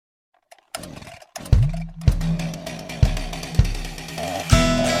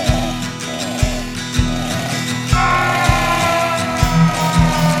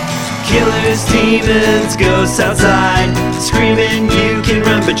killers, demons, ghosts outside, screaming you can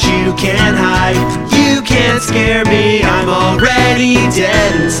run but you can't hide. You can't scare me, I'm already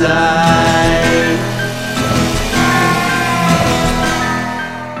dead inside.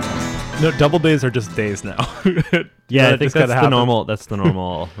 No, double days are just days now. Yeah, I It think just that's kinda the happened. normal. That's the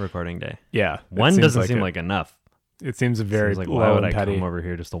normal recording day. Yeah. it One seems doesn't seem it. like enough. It seems very Seems like low why would and I petty. come over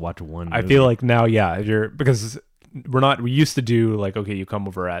here just to watch one? I movie? feel like now, yeah, if you're, because we used to do like, okay, you come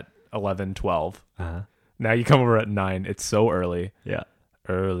over at 11, 12. Uh-huh. Now you come over at 9. It's so early. Yeah,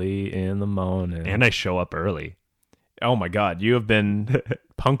 Early in the morning. and I show up early. Oh my God, you have been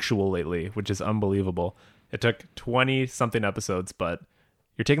punctual lately, which is unbelievable. It took 20 something episodes, but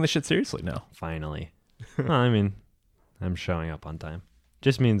you're taking the shit seriously now. Finally. Well, I mean, I'm showing up on time.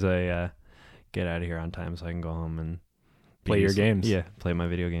 Just means I get out of here on time so I can go home and Play your games. Yeah, play my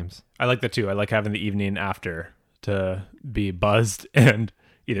video games. I like that too. I like having the evening after to be buzzed and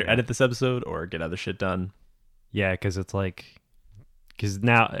either edit this episode or get other shit done. Yeah, because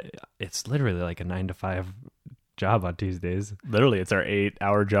now it's literally like a 9 to 5 job on Tuesdays. Literally, it's our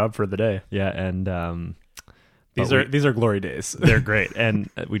 8-hour job for the day. Yeah, and These are glory days. they're great, and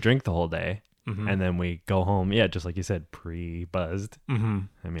we drink the whole day, Mhm. and then we go home. Yeah, just like you said, pre-buzzed. Mm-hmm.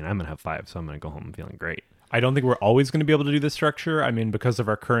 I mean, I'm gonna have 5, so I'm gonna go home feeling great. I don't think we're always going to be able to do this structure. I mean, because of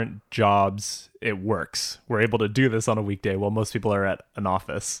our current jobs, it works. We're able to do this on a weekday while most people are at an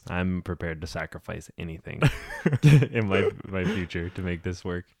office. I'm prepared to sacrifice anything in my future to make this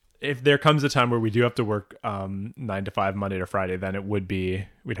work. If there comes a time where we do have to work 9 to 5 Monday to Friday, then we'd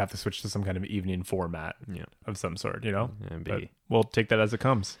have to switch to some kind of evening format Yeah, of some sort, you know? and But we'll take that as it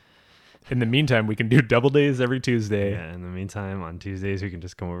comes. In the meantime, we can do double days every Tuesday. yeah. In the meantime, on Tuesdays we can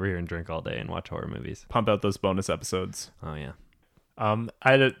just come over here and drink all day and watch horror movies. Pump out those bonus episodes. Oh yeah. I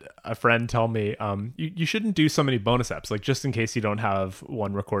had a friend tell me, you shouldn't do so many bonus apps, like just in case you don't have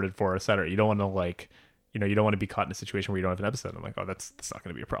one recorded for a Saturday. You don't want to you don't want to be caught in a situation where you don't have an episode. I'm like, oh, that's not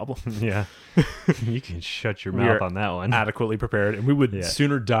going to be a problem. Yeah. You can shut your We mouth are on that one. Adequately prepared, and we would Yeah.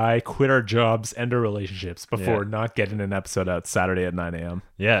 sooner die, quit our jobs, end our relationships before Yeah. not getting an episode out Saturday at 9 a.m.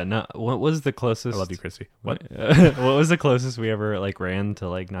 Yeah. No. What was the closest? I love you, Chrissy. What? What was the closest we ever ran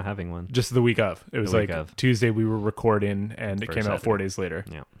to not having one? Just the week of. It was The week like of. Tuesday we were recording, and it For came out Saturday. 4 days later.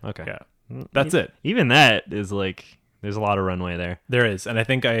 Yeah. Okay. Yeah, that's it. Even that is there's a lot of runway there. There is, and I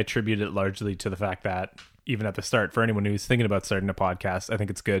think I attribute it largely to the fact that even at the start, for anyone who's thinking about starting a podcast, I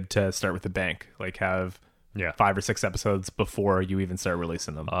think it's good to start with a bank, like have 5 or 6 episodes before you even start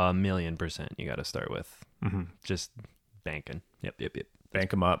releasing them. 1,000,000% you got to start with. Mm-hmm. Just banking. Yep.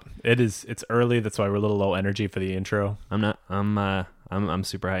 Bank them up. It's early. That's why we're a little low energy for the intro. I'm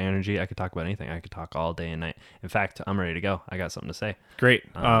super high energy. I could talk about anything. I could talk all day and night. In fact, I'm ready to go. I got something to say. Great.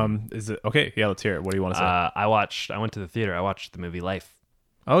 Is it okay? Yeah, let's hear it. What do you want to say? I went to the theater. I watched the movie Life.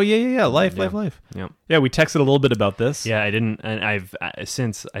 Oh yeah. Life. Yep. Yeah, we texted a little bit about this. Yeah, I didn't, and I've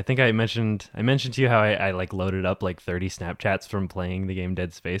since I think I mentioned to you how I loaded up 30 Snapchats from playing the game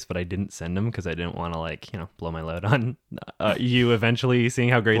Dead Space, but I didn't send them because I didn't want to blow my load on you eventually seeing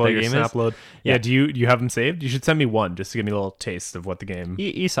how great Blow that your game snap is. load. Yeah. Yeah. Do you have them saved? You should send me one just to give me a little taste of what the game.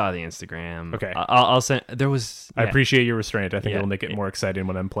 You saw the Instagram. Okay. I'll send. There was. I yeah. appreciate your restraint. I think Yeah. it'll make it more exciting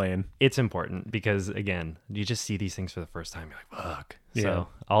when I'm playing. It's important because again, you just see these things for the first time. You're like, fuck. Yeah. So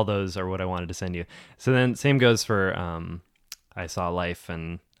all those are what I wanted to send you. So then same goes for I saw Life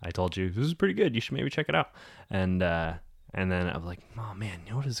and I told you this is pretty good. You should maybe check it out. And then I was like, oh man,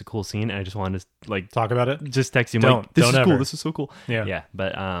 you know what is a cool scene? And I just wanted to Talk about it. just text you. Don't This is ever. cool. This is so cool. Yeah. Yeah.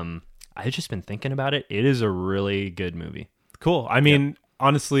 But I've just been thinking about it. It is a really good movie. Cool. I mean,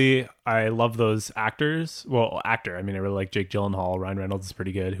 honestly, I love those actors. Well, actor. I mean, I really like Jake Gyllenhaal. Ryan Reynolds is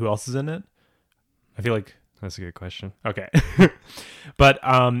pretty good. Who else is in it? I feel like. That's a good question. Okay. But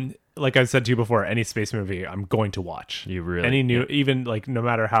like I said to you before, any space movie I'm going to watch. You really Any new, yeah. even no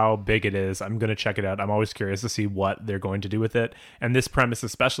matter how big it is, I'm going to check it out. I'm always curious to see what they're going to do with it. And this premise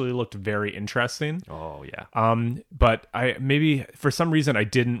especially looked very interesting. Oh yeah. But I maybe for some reason I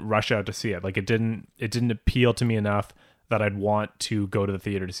didn't rush out to see it. Like it didn't appeal to me enough that I'd want to go to the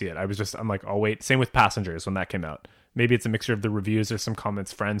theater to see it. I'm like, oh wait. Same with Passengers when that came out. Maybe it's a mixture of the reviews or some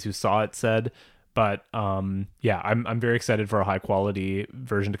comments friends who saw it said. But yeah, I'm very excited for a high quality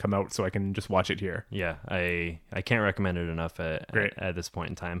version to come out so I can just watch it here. Yeah, I can't recommend it enough Great. at this point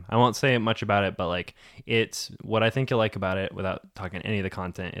in time. I won't say much about it, but it's what I think you'll like about it without talking any of the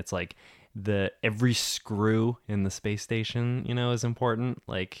content. It's every screw in the space station, is important.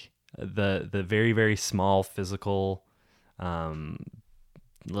 Like the very, very small physical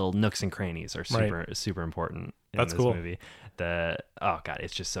little nooks and crannies are super important. That's this cool. movie. Oh god,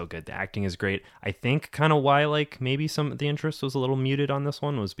 it's just so good. The acting is great. I think kind of why like maybe some the interest was a little muted on this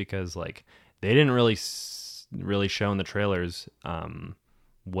one was because like they didn't really show in the trailers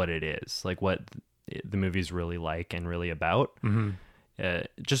what it is, like what the movie's really like and really about.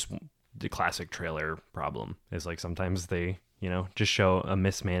 Just the classic trailer problem is like sometimes they just show a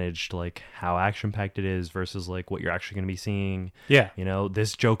mismanaged like how action packed it is versus like what you're actually going to be seeing. Yeah.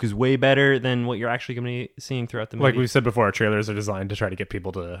 This joke is way better than what you're actually going to be seeing throughout the movie. Like we said before, our trailers are designed to try to get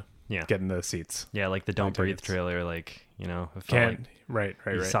people to Yeah. get in the seats. Yeah, like the Don't Breathe tickets. trailer, like, it felt Can't like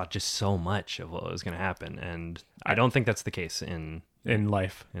right. you saw just so much of what was going to happen. And I don't think that's the case in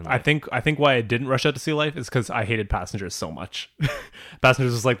Life. In I think why I didn't rush out to see Life is because I hated Passengers so much.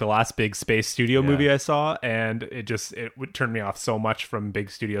 Passengers was like the last big space studio movie I saw, and it would turn me off so much from big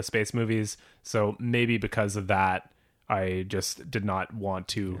studio space movies. So maybe because of that, I just did not want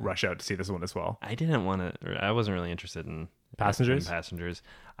to rush out to see this one as well. I wasn't really interested in Passengers? Passengers.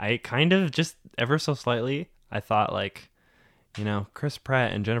 I kind of just ever so slightly, I thought like, Chris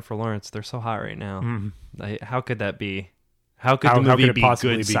Pratt and Jennifer Lawrence, they're so hot right now. How could that be? How could the movie could it be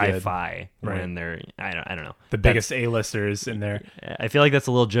possibly good be good? sci-fi when they're I don't know. The biggest A-listers in there. I feel like that's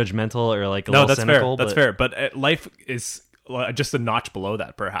a little judgmental or like a No, little that's cynical. fair. That's fair. But Life is just a notch below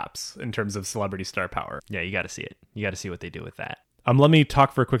that, perhaps, in terms of celebrity star power. Yeah, you got to see it. You got to see what they do with that. Let me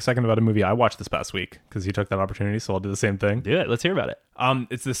talk for a quick second about a movie I watched this past week because you took that opportunity, so I'll do the same thing. Do it. Let's hear about it.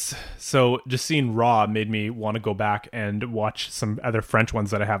 It's this. So just seeing Raw made me want to go back and watch some other French ones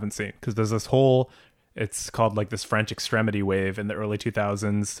that I haven't seen because there's this whole. It's called like this French extremity wave in the early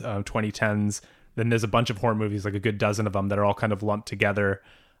 2000s, 2010s. Then there's a bunch of horror movies, like a good dozen of them, that are all kind of lumped together.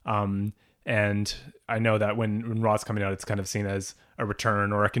 And I know that when Raw's coming out, it's kind of seen as a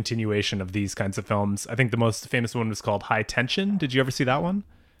return or a continuation of these kinds of films. I think the most famous one was called High Tension. Did you ever see that one?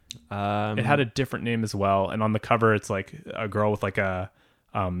 It had a different name as well. And on the cover, it's like a girl with like a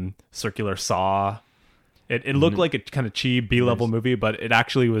circular saw. It looked like a kind of cheap B-level movie, but it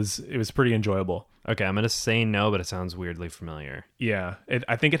actually was pretty enjoyable. Okay, I'm going to say no, but it sounds weirdly familiar. Yeah,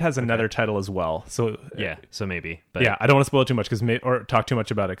 I think it has another title as well. So Yeah, so maybe. But yeah, I don't want to spoil too much or talk too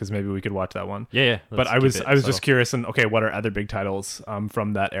much about it because maybe we could watch that one. Yeah. But I was just curious, and okay, what are other big titles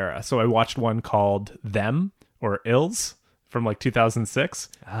from that era? So I watched one called Them or Ills from like 2006.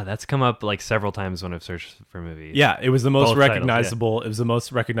 That's come up like several times when I've searched for movies. Yeah, it was the most Both titles, recognizable. It was the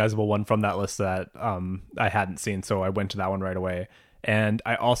most recognizable one from that list that I hadn't seen, so I went to that one right away. And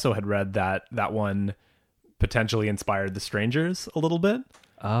I also had read that one potentially inspired The Strangers a little bit.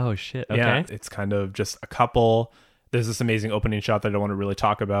 Oh shit. Okay. Yeah, it's kind of just a couple. There's this amazing opening shot that I don't want to really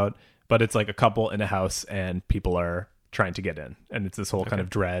talk about, but it's like a couple in a house and people are trying to get in, and it's this whole kind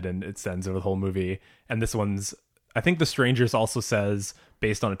of dread, and it sends over the whole movie. And this one's, I think The Strangers also says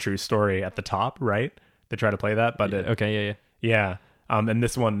based on a true story at the top, right? They try to play that, but Okay. yeah. And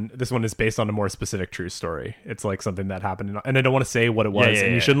this one is based on a more specific true story. It's like something that happened, and I don't want to say what it was,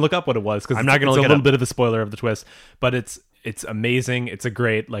 and you shouldn't look up what it was because I'm not going to look look a little up. bit of a spoiler of the twist. But it's amazing. It's a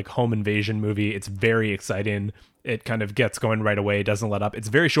great like home invasion movie. It's very exciting. It kind of gets going right away. It doesn't let up. It's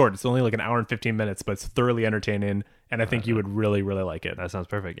very short. It's only like an hour and 15 minutes, but it's thoroughly entertaining, and I think you would really, really like it. That sounds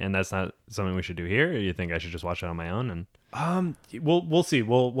perfect. And that's not something we should do here? Or you think I should just watch it on my own? And We'll see.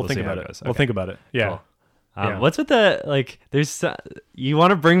 We'll think see how about it it. goes. We'll Okay. think about it. Yeah. Cool. Yeah. What's with the like? There's you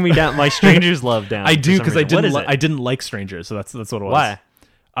want to bring me down my Strangers love down? I do because because I didn't like Strangers, so that's what it was. Why?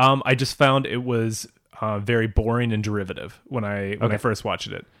 I just found it was very boring and derivative when I first watched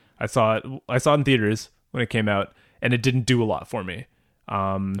it. I saw it in theaters when it came out, and it didn't do a lot for me.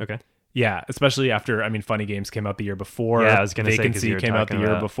 Okay. Yeah, especially after Funny Games came out the year before. Yeah, I was gonna say, 'cause Vacancy you were came out the talking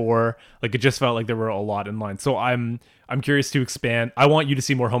year about- before. Like it just felt like there were a lot in line. So I'm curious to expand. I want you to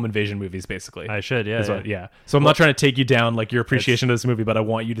see more home invasion movies, basically. I should. Yeah. Is what- yeah. So I'm not trying to take you down like your appreciation of this movie, but I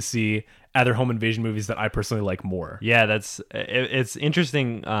want you to see other home invasion movies that I personally like more. Yeah, it's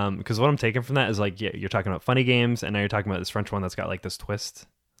interesting because what I'm taking from that is like, yeah, you're talking about Funny Games, and now you're talking about this French one that's got like this twist,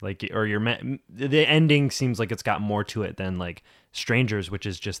 like, or the ending seems like it's got more to it than like Strangers, which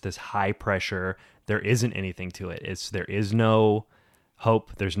is just this high pressure. There isn't anything to it. There is no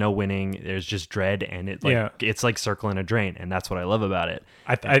hope. There's no winning. There's just dread, and it's like circling a drain, and that's what I love about it.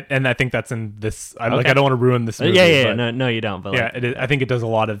 I think that's in this. I don't want to ruin this movie. But, no, you don't. But yeah, I think it does a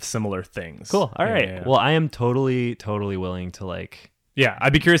lot of similar things. Cool. All right. Yeah. Well, I am totally willing to like Yeah,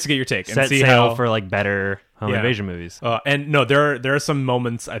 I'd be curious to get your take and set see sail how for like better home invasion movies. And no, there are some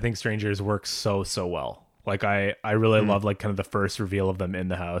moments I think Strangers works so well. Like I really love like kind of the first reveal of them in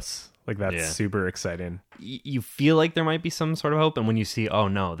the house. Like that's super exciting. You feel like there might be some sort of hope, and when you see, oh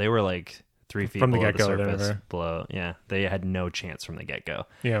no, they were like 3 feet From the below get-go, the surface. they were. Below, yeah, they had no chance from the get go.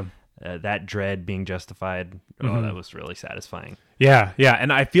 Yeah. that dread being justified. Oh, that was really satisfying. Yeah,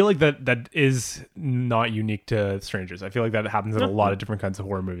 and I feel like that is not unique to Strangers. I feel like that happens in a lot of different kinds of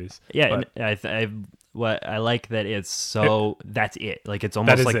horror movies. Yeah, But- and what I like that it's so that's it. Like it's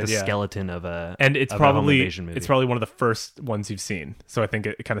almost is like it, the yeah. skeleton of a and it's of a home probably invasion movie. it's probably one of the first ones you've seen. So I think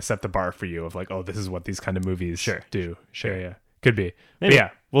it kind of set the bar for you of like, oh, this is what these kind of movies do. Sure. Yeah. Could be. But Maybe.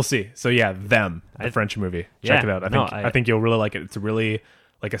 yeah, we'll see. So yeah, the French movie. Check Yeah, it out. I think you'll really like it. It's really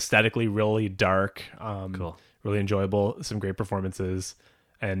like aesthetically really dark. Cool. Really enjoyable. Some great performances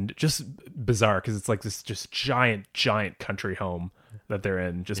and just bizarre because it's like this just giant country home that they're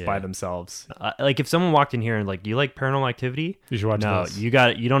in just by themselves. Like if someone walked in here and like, you like Paranormal Activity? You should watch No, this. you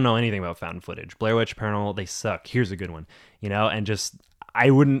don't know anything about found footage. Blair Witch, Paranormal, they suck. Here's a good one, and just I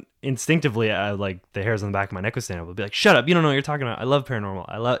wouldn't instinctively like the hairs on the back of my neck would stand up. I'd be like, shut up, you don't know what you're talking about. I love Paranormal.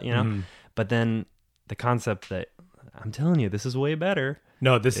 I love But then the concept that I'm telling you, this is way better.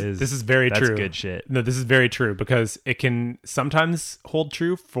 No, this is very that's true. good shit. No, this is very true because it can sometimes hold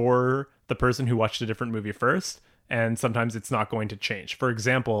true for the person who watched a different movie first, and sometimes it's not going to change. For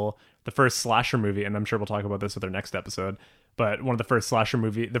example, the first slasher movie, and I'm sure we'll talk about this with our next episode, but the first slasher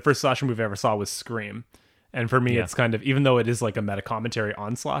movie I ever saw was Scream. And for me, it's kind of, even though it is like a meta commentary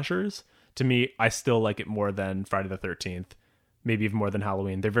on slashers, to me, I still like it more than Friday the 13th, maybe even more than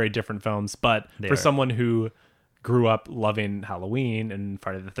Halloween. They're very different films, but for someone who grew up loving Halloween and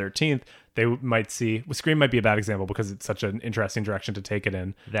Friday the 13th, they might see Scream might be a bad example because it's such an interesting direction to take it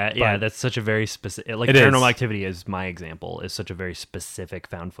in. That's such a very specific, like It Paranormal is. Activity is my example, is such a very specific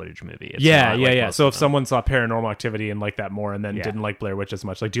found footage movie. It's Yeah. not like most So of if them. someone saw Paranormal Activity and liked that more and then didn't like Blair Witch as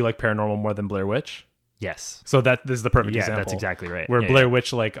much, like, do you like Paranormal more than Blair Witch? Yes. So this is the perfect Yeah, example. that's exactly right. Where Yeah, Blair yeah.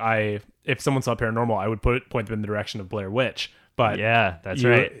 Witch, like if someone saw Paranormal, I would point them in the direction of Blair Witch. But Yeah, that's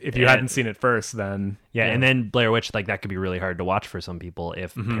right. If you hadn't seen it first, then And then Blair Witch, like that could be really hard to watch for some people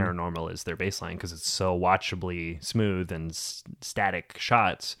if Mm-hmm. Paranormal is their baseline because it's so watchably smooth and static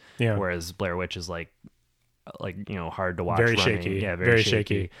shots. Yeah. Whereas Blair Witch is like hard to watch. very running. shaky. Yeah, very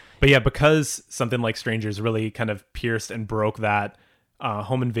shaky. But yeah, because something like Strangers really kind of pierced and broke that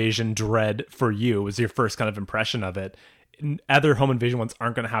home invasion dread for you, was your first kind of impression of it. Other home invasion ones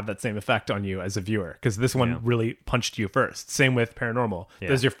aren't going to have that same effect on you as a viewer because this one really punched you first. Same with Paranormal. Yeah.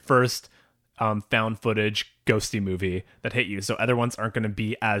 There's your first found footage ghosty movie that hit you. So other ones aren't going to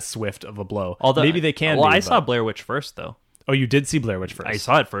be as swift of a blow. Although maybe they can. Well, be, I saw but- Blair Witch first though. Oh, you did see Blair Witch first. I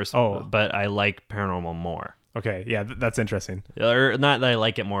saw it first. Oh. But I like Paranormal more. Okay, yeah, that's interesting. Or not that I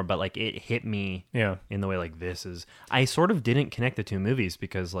like it more, but like it hit me Yeah. in the way like this is. I sort of didn't connect the two movies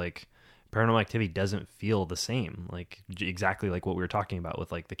because like Paranormal Activity doesn't feel the same, like exactly like what we were talking about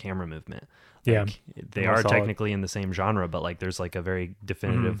with like the camera movement. Yeah. Like, they More are solid. technically in the same genre, but like there's like a very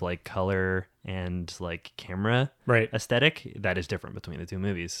definitive like color and like camera Right. aesthetic that is different between the two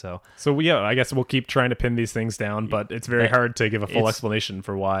movies. So So yeah, I guess we'll keep trying to pin these things down, but it's very hard to give a full It's- explanation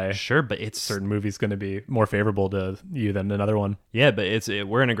for why sure, but it's certain movie's going to be more favorable to you than another one. yeah, but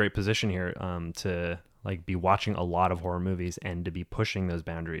we're in a great position here to like be watching a lot of horror movies and to be pushing those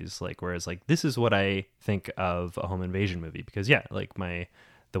boundaries. Like whereas like this is what I think of a home invasion movie because like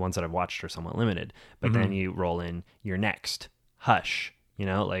the ones that I've watched are somewhat limited. But then you roll in Your Next, Hush,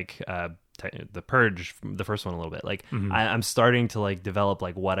 like The Purge, the first one a little bit. Like I'm starting to like develop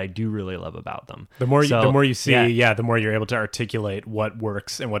like what I do really love about them. The more you see, yeah. the more you're able to articulate what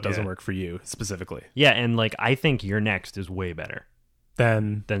works and what doesn't work for you specifically. Yeah, and like I think Your Next is way better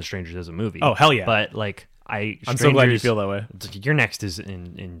Then than Strangers as a movie. Oh, hell yeah. But like I'm so glad you feel that way. Your Next is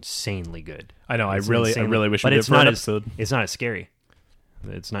insanely good. I know. It's I really insanely- wish but we did it's for an not episode. It's not as scary.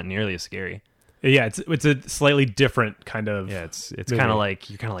 It's not nearly as scary. Yeah, it's a slightly different kind of. Yeah, it's movie. kind of like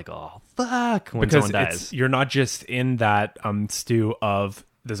you're kind of like, oh fuck when because someone dies. you're not just in that stew of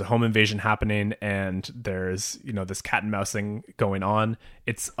there's a home invasion happening and there's this cat and mouse thing going on.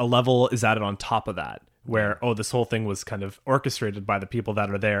 It's a level is added on top of that where this whole thing was kind of orchestrated by the people that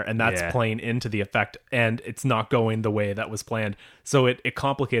are there and that's playing into the effect and it's not going the way that was planned, so it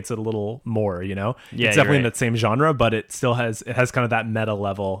complicates it a little more. It's definitely in that same genre, but it still has kind of that meta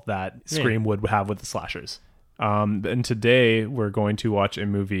level that Scream would have with the slashers. And today we're going to watch a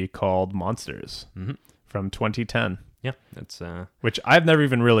movie called Monsters from 2010. Yeah, it's Which I've never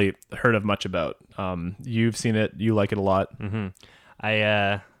even really heard of much about. You've seen it, you like it a lot.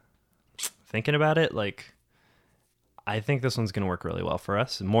 I thinking about it, like I think this one's gonna work really well for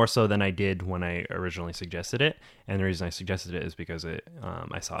us, more so than I did when I originally suggested it. And the reason I suggested it is because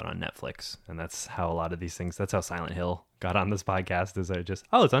I saw it on Netflix, and that's how a lot of these things. That's how Silent Hill got on this podcast. Is I just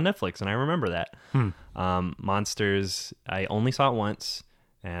it's on Netflix, and I remember that. Monsters, I only saw it once,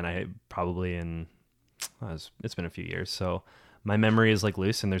 and I probably it's been a few years, so. my memory is like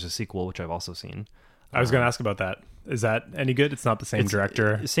loose, and there's a sequel which I've also seen. I was going to ask about that. Is that any good? It's not the same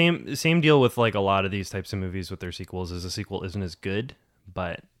director. Same deal with like a lot of these types of movies with their sequels. Is the sequel isn't as good,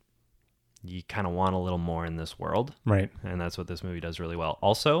 but you kind of want a little more in this world, Right. and that's what this movie does really well.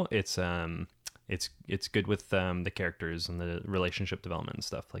 Also, it's good with the characters and the relationship development and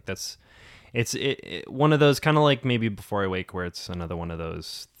stuff. Like it's one of those kind of like maybe Before I Wake, where it's another one of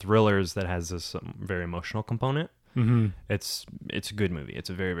those thrillers that has this very emotional component. Mm-hmm. It's a good movie. It's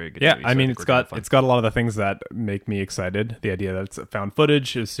a very, very good movie. I mean, it's got a lot of the things that make me excited. The idea that it's found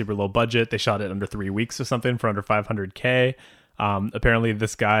footage, is super low budget. They shot it under 3 weeks or something for under $500K. Apparently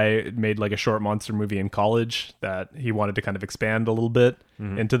this guy made like a short monster movie in college that he wanted to kind of expand a little bit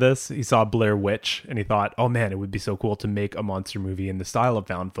into this. He saw Blair Witch and he thought, oh man, it would be so cool to make a monster movie in the style of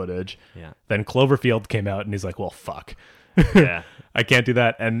found footage. Yeah. Then Cloverfield came out and he's like, well, fuck. Yeah. I can't do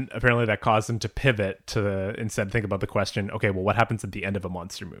that. And apparently that caused him to pivot to instead think about the question, okay, well, what happens at the end of a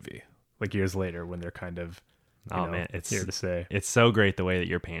monster movie? Like years later when they're kind of, man, it's here to stay. It's so great the way that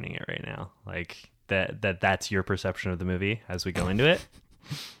you're painting it right now. Like that's your perception of the movie as we go into it.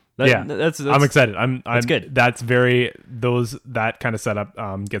 That's I'm excited. That's good. That's that kind of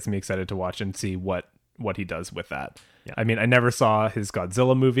setup gets me excited to watch and see what he does with that. Yeah. I mean, I never saw his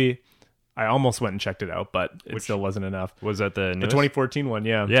Godzilla movie. I almost went and checked it out, but it still wasn't enough. Was that the 2014 one?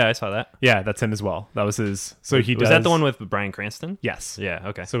 Yeah. Yeah, I saw that. Yeah, that's him as well. That was his. So was that the one with Bryan Cranston? Yes. Yeah.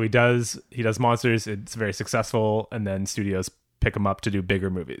 Okay. So he does monsters. It's very successful, and then studios pick him up to do bigger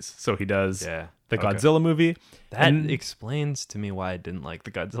movies. So he does the Godzilla movie. That explains to me why I didn't like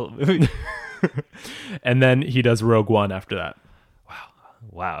the Godzilla movie. And then he does Rogue One after that.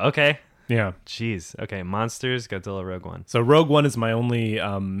 Wow. Okay. Yeah. Jeez. Okay. Monsters, Godzilla, Rogue One. So Rogue One is my only,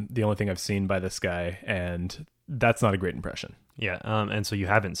 the only thing I've seen by this guy, and that's not a great impression. Yeah. And so you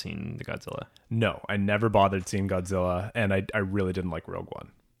haven't seen the Godzilla? No, I never bothered seeing Godzilla, and I really didn't like Rogue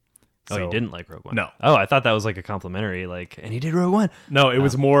One. Oh, you didn't like Rogue One? No. Oh, I thought that was like a complimentary, and he did Rogue One. No, it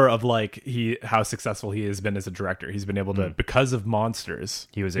was more of like how successful he has been as a director. He's been able to, because of monsters,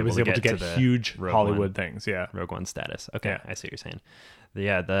 he was able to get huge Hollywood things. Yeah. Rogue One status. Okay, yeah. I see what you're saying.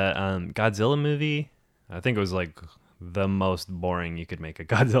 The Godzilla movie, I think it was like the most boring you could make a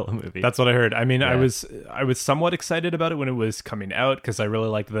Godzilla movie. That's what I heard. I mean, yeah. I was somewhat excited about it when it was coming out because I really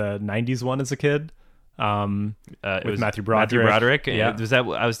liked the 90s one as a kid. With Matthew Broderick. Yeah. Was that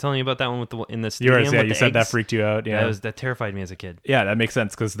I was telling you about that one in the stadium? You said that freaked you out. Yeah, that terrified me as a kid. Yeah, that makes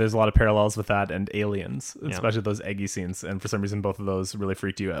sense because there's a lot of parallels with that and Aliens, especially those eggy scenes. And for some reason, both of those really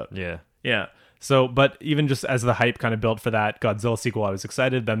freaked you out. Yeah. Yeah. So, but even just as the hype kind of built for that Godzilla sequel, I was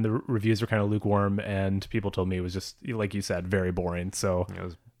excited. Then the reviews were kind of lukewarm, and people told me it was just, like you said, very boring. So it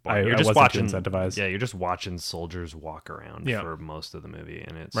was. You're just watching incentivized. Yeah, you're just watching soldiers walk around for most of the movie,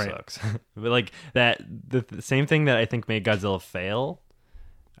 and it sucks. But like that, the same thing that I think made Godzilla fail,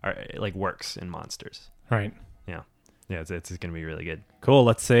 works in Monsters. Right. Yeah. Yeah, it's gonna be really good. Cool.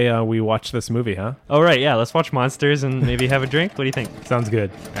 Let's say we watch this movie, huh? Oh right, yeah. Let's watch Monsters and maybe have a drink. What do you think? Sounds good.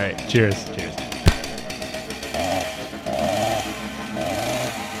 All right. Cheers. Cheers.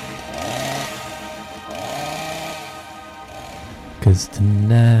 Cause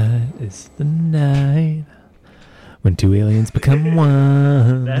tonight is the night when two aliens become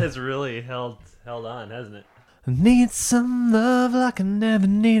one. That has really held on, hasn't it? I need some love like I never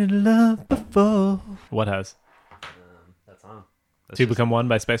needed love before. What has? That song. Two Become One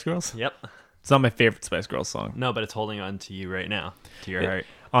by Spice Girls? Yep. It's not my favorite Spice Girls song. No, but it's holding on to you right now, to your heart.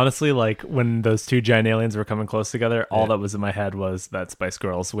 Honestly, like when those two giant aliens were coming close together, all that was in my head was that Spice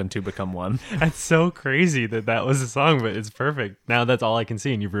Girls When Two Become One. That's so crazy that was a song, but it's perfect. Now that's all I can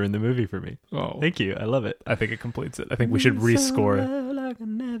see, and you've ruined the movie for me. Oh, thank you. I love it. I think it completes it. I think we should rescore. Like I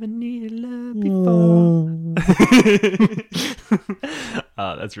never needed love before.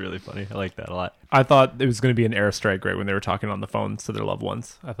 Oh, that's really funny. I like that a lot. I thought it was going to be an airstrike right when they were talking on the phone to their loved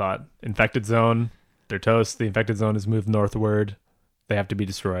ones. I thought infected zone, they're toast. The infected zone has moved northward. They have to be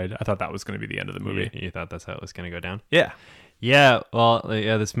destroyed. I thought that was going to be the end of the movie. You thought that's how it was going to go down? Yeah. Yeah. Well,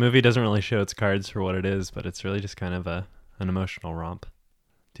 yeah, this movie doesn't really show its cards for what it is, but it's really just kind of an emotional romp.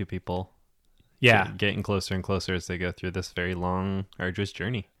 Two people getting closer and closer as they go through this very long, arduous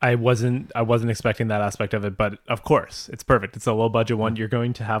journey. I wasn't expecting that aspect of it, but of course, it's perfect. It's a low budget one. You're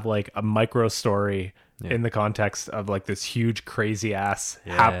going to have like a micro story in the context of like this huge, crazy ass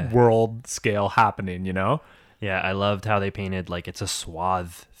world scale happening, you know? Yeah, I loved how they painted like it's a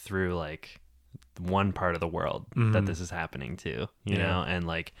swath through like one part of the world that this is happening to, you know, and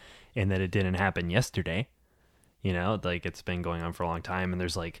that it didn't happen yesterday. You know, like it's been going on for a long time, and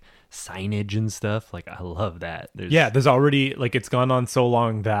there's like signage and stuff. Like I love that. There's already like it's gone on so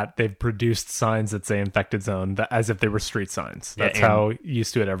long that they've produced signs that say infected zone as if they were street signs. That's how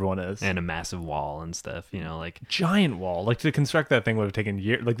used to it everyone is. And a massive wall and stuff, you know, like giant wall. Like to construct that thing would have taken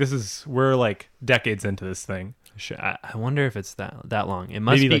years. Like we're like decades into this thing. I wonder if it's that long. It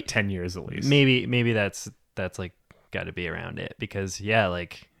must be be like 10 years at least. Maybe that's like got to be around it, because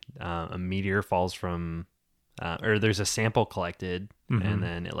like a meteor falls from or there's a sample collected, and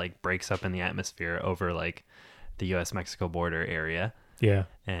then it like breaks up in the atmosphere over like the US-Mexico border area. Yeah.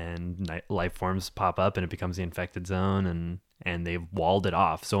 And life forms pop up and it becomes the infected zone, and they've walled it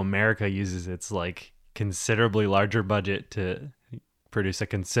off. So America uses its like considerably larger budget to produce a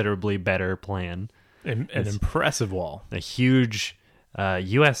considerably better plan. An impressive wall. A huge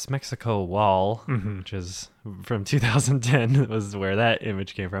US-Mexico wall, which is from 2010 was where that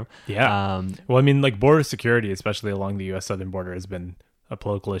image came from. Yeah. Well, I mean, like border security, especially along the US southern border, has been a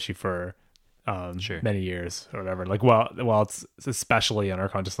political issue for many years or whatever. Like, well, it's especially on our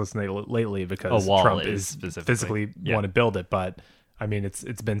consciousness lately because Trump is physically want to build it. But I mean, it's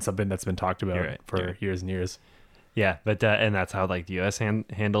been something that's been talked about for years and years. Yeah, but and that's how like the U.S.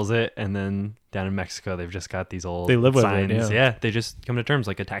 handles it, and then down in Mexico they've just got these old they live signs. with it. Yeah, they just come to terms.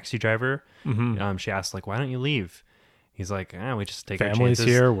 Like a taxi driver, she asked like, "Why don't you leave?" He's like, "We just take families our chances.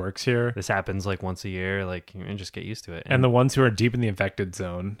 Here, works here. This happens like once a year, like and just get used to it." And the ones who are deep in the infected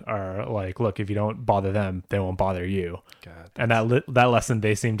zone are like, "Look, if you don't bother them, they won't bother you." God, and that lesson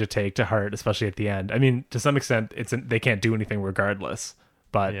they seem to take to heart, especially at the end. I mean, to some extent, they can't do anything regardless.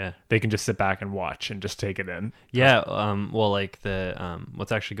 But they can just sit back and watch and just take it in. Yeah. Well, like the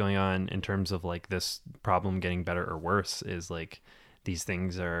what's actually going on in terms of like this problem getting better or worse is like these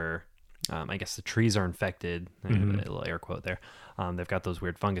things are, I guess the trees are infected. A little air quote there. They've got those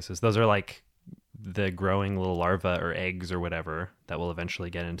weird funguses. Those are like the growing little larvae or eggs or whatever that will eventually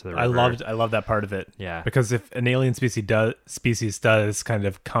get into the river. I love that part of it. Yeah. Because if an alien species does kind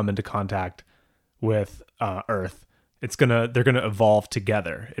of come into contact with Earth, they're gonna evolve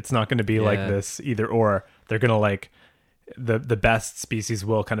together. It's not gonna be like this either or. They're gonna like the best species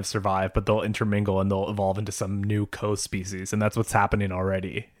will kind of survive, but they'll intermingle and they'll evolve into some new co-species, and that's what's happening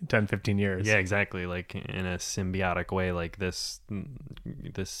already 10-15 years. Yeah, exactly. Like in a symbiotic way, like this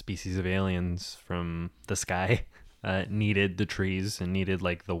species of aliens from the sky needed the trees and needed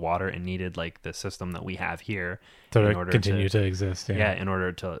like the water and needed like the system that we have here in order continue to exist. Yeah, in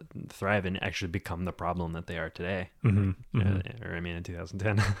order to thrive and actually become the problem that they are today. Or I mean, in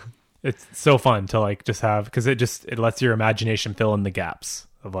 2010. It's so fun to like just have, because it lets your imagination fill in the gaps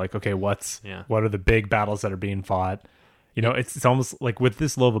of like, okay, what are the big battles that are being fought? You know, it's almost like with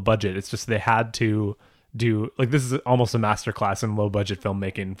this low of a budget, it's just they had to do like, this is almost a masterclass in low budget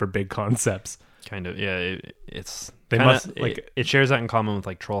filmmaking for big concepts. Kind of, yeah. It shares that in common with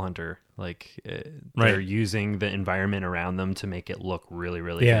like Troll Hunter. Like they're using the environment around them to make it look really,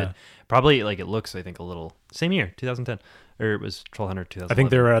 really good. Probably like it looks, I think, a little same year, 2010, or it was Troll Hunter 2011. I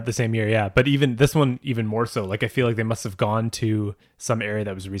think they were at the same year, yeah. But even this one, even more so. Like I feel like they must have gone to some area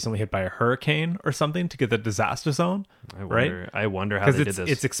that was recently hit by a hurricane or something to get the disaster zone. I wonder how they did this.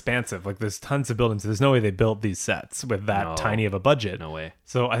 It's expansive. Like there's tons of buildings. There's no way they built these sets with that tiny of a budget. No way.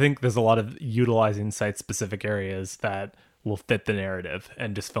 So I think there's a lot of utilizing site-specific areas that will fit the narrative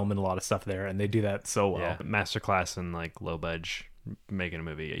and just filming a lot of stuff there, and they do that so well. Yeah, masterclass in like low budget making a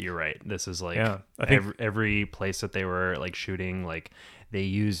movie. You're right. This is like I think every place that they were like shooting, like they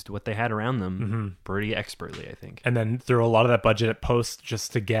used what they had around them pretty expertly, I think. And then threw a lot of that budget at post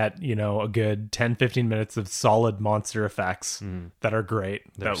just to get, you know, a good 10-15 minutes of solid monster effects that are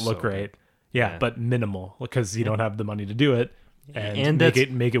great, that look great. Yeah, but minimal because you don't have the money to do it. And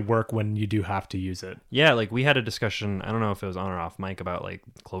make it work when you do have to use it. Yeah, like we had a discussion, I don't know if it was on or off mic, about like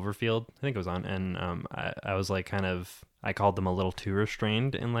Cloverfield. I think it was on, and I was like I called them a little too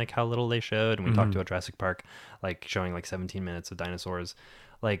restrained in like how little they showed, and we talked about Jurassic Park like showing like 17 minutes of dinosaurs.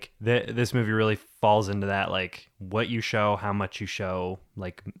 Like this movie really falls into that, like what you show, how much you show,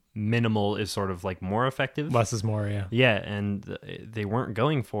 like minimal is sort of like more effective. Less is more, yeah. Yeah, and they weren't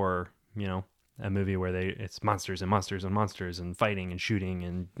going for, you know, a movie where it's monsters and monsters and monsters and fighting and shooting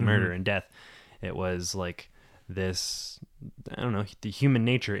and murder and death. It was like this, I don't know, the human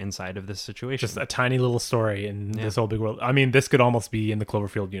nature inside of this situation. Just a tiny little story in this whole big world. I mean, this could almost be in the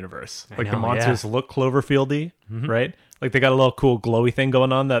Cloverfield universe. Like the monsters look Cloverfieldy, right? Like they got a little cool glowy thing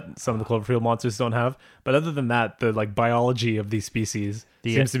going on that some of the Cloverfield monsters don't have. But other than that, the like biology of these species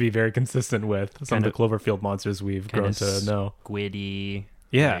seems to be very consistent with some of the Cloverfield monsters we've grown to know. Squiddy,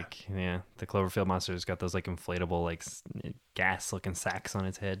 Yeah. Like, yeah, the Cloverfield monster's got those like inflatable like gas looking sacks on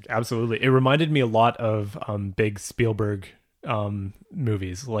its head. Absolutely. It reminded me a lot of big Spielberg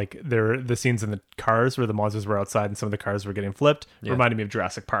movies. Like the scenes in the cars where the monsters were outside and some of the cars were getting flipped reminded me of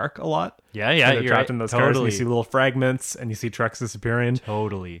Jurassic Park a lot. Yeah, So yeah, they're you're trapped right. in those cars and Totally. you see little fragments and you see trucks disappearing.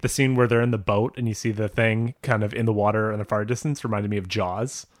 Totally. The scene where they're in the boat and you see the thing kind of in the water in the far distance reminded me of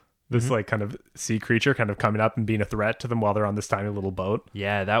Jaws. This like kind of sea creature kind of coming up and being a threat to them while they're on this tiny little boat.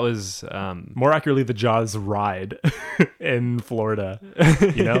 Yeah, that was More accurately, the Jaws ride in Florida.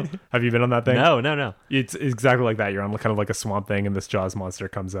 You know, have you been on that thing? no. It's exactly like that. You're on kind of like a swamp thing, and this Jaws monster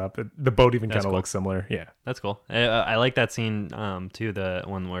comes up. The boat even kind of cool. looks similar. Yeah, That's cool. I like that scene too, the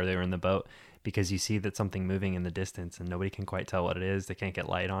one where they were in the boat, because you see that something moving in the distance and nobody can quite tell what it is. They can't get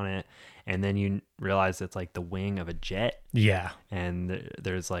light on it. And then you realize it's like the wing of a jet. yeah, And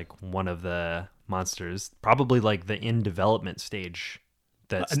there's like one of the monsters, probably like the in development stage.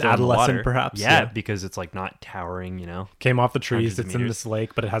 That's An still in the adolescent, water. perhaps, Yeah, yeah. because it's like not towering, you know. came off the trees. Hundreds of It's in meters. this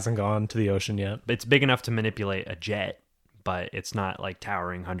lake, but it hasn't gone to the ocean yet. It's big enough to manipulate a jet, but it's not like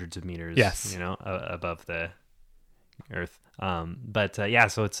towering hundreds of meters. Yes. You know, above the earth. Yeah,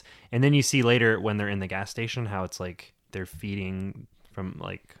 so it's, and then you see later when they're in the gas station how it's like they're feeding from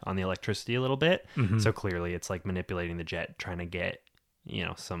like on the electricity a little bit. So clearly it's like manipulating the jet, trying to get, you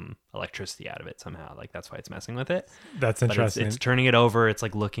know, some electricity out of it somehow. Like that's why it's messing with it. That's But interesting. it's turning it over. It's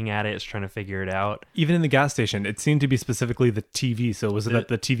like looking at it. It's trying to figure it out. Even in the gas station, it seemed to be specifically the TV. So was it that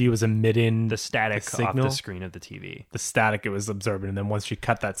the TV was emitting The static off signal? the screen of the TV. the static it was absorbing, and then once you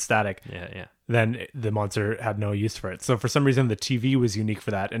cut that static, Yeah. then the monster had no use for it. So for some reason, the TV was unique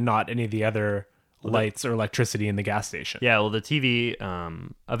for that, and not any of the other lights or electricity in the gas station. Yeah, well, the TV,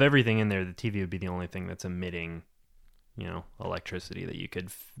 of everything in there, the TV would be the only thing that's emitting, you know, electricity that you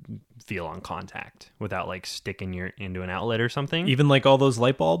could feel on contact without like sticking into an outlet or something. Even like all those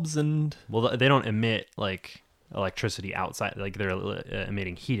light bulbs and Well, they don't emit like electricity outside, like they're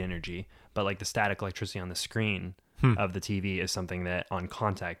emitting heat energy, but like the static electricity on the screen of the TV is something that on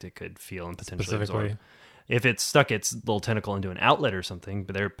contact it could feel and potentially Specifically. absorb. If it stuck its little tentacle into an outlet or something,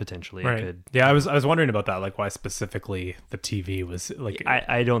 but there potentially it could. Yeah, I was wondering about that, like why specifically the TV was like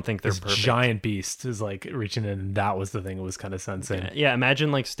I don't think they're this perfect. giant beast is like reaching in, and that was the thing it was kind of sensing. Yeah,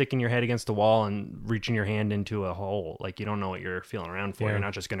 imagine like sticking your head against a wall and reaching your hand into a hole. Like you don't know what you're feeling around for. Yeah. You're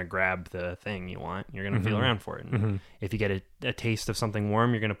not just going to grab the thing you want. You're going to feel around for it. And if you get a taste of something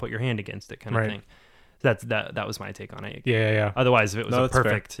warm, you're going to put your hand against it, kind of Right. thing. That was my take on it. Yeah. Otherwise, if it was No, that's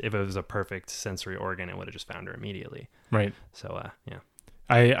fair. if it was a perfect sensory organ, it would have just found her immediately. Right. So yeah.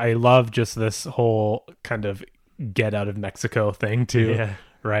 I love just this whole kind of get out of Mexico thing too. Yeah.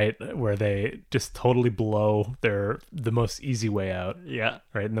 Right, where they just totally blow the most easy way out. Yeah.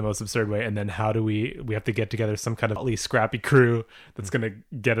 Right, in the most absurd way, and then how do we have to get together some kind of at least scrappy crew that's going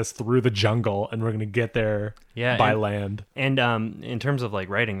to get us through the jungle, and we're going to get there by land. And in terms of like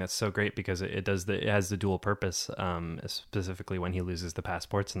writing, that's so great because it has the dual purpose. Specifically when he loses the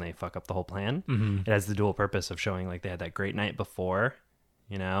passports and they fuck up the whole plan, it has the dual purpose of showing like they had that great night before,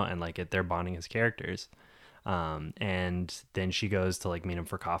 you know, and like they're bonding as characters. And then she goes to like meet him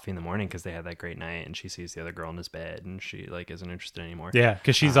for coffee in the morning because they had that great night, and she sees the other girl in his bed and she like isn't interested anymore. Yeah,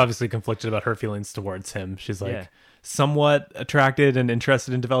 because she's obviously conflicted about her feelings towards him. She's like Yeah. somewhat attracted and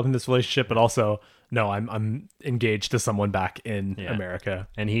interested in developing this relationship, but also no, I'm engaged to someone back in America.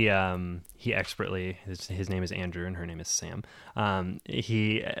 And he expertly, his name is Andrew and her name is Sam.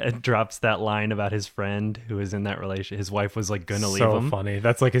 He drops that line about his friend who was in that relationship. His wife was like gonna leave So him. funny.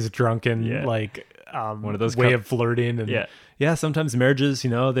 That's like his drunken Yeah. one of those way of flirting. And Yeah. sometimes marriages, they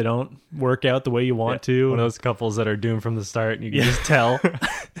don't work out the way you want to. One of those couples that are doomed from the start, and you can just tell.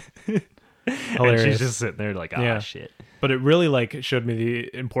 And Hilarious. she's just sitting there like, Yeah. shit. But it really like showed me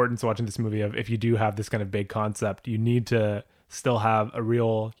the importance of watching this movie of if you do have this kind of big concept, you need to still have a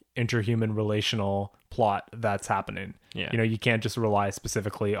real interhuman relational plot that's happening. Yeah. You can't just rely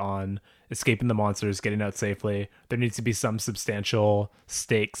specifically on escaping the monsters, getting out safely. There needs to be some substantial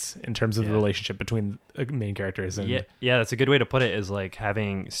stakes in terms of the relationship between the main characters. And Yeah, that's a good way to put it, is like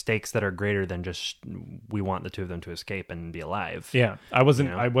having stakes that are greater than just we want the two of them to escape and be alive. yeah, I wasn't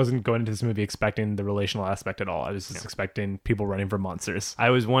You know? I wasn't going into this movie expecting the relational aspect at all. I was just expecting people running from monsters.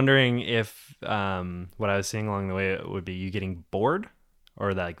 I was wondering if what I was seeing along the way would be you getting bored,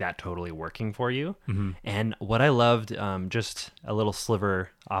 or that totally working for you. And what I loved, just a little sliver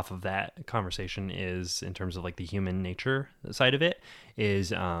off of that conversation, is in terms of like the human nature side of it,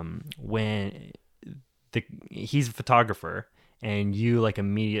 is when he's a photographer and you like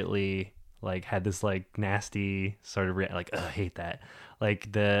immediately like had this like nasty sort of I hate that,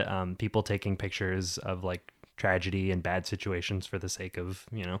 like the people taking pictures of like tragedy and bad situations for the sake of,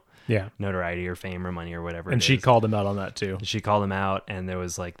 Yeah. notoriety or fame or money or whatever. And she called him out on that too. She called him out, and there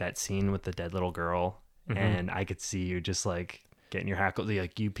was like that scene with the dead little girl, and I could see you just like getting your hackles,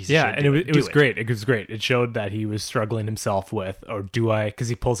 like, you piece of shit. And it was great. It was great. It showed that he was struggling himself with, or because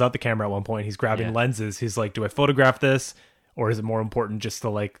he pulls out the camera at one point, he's grabbing lenses. He's like, do I photograph this? Or is it more important just to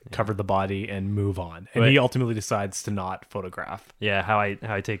like cover the body and move on? And he ultimately decides to not photograph. Yeah, how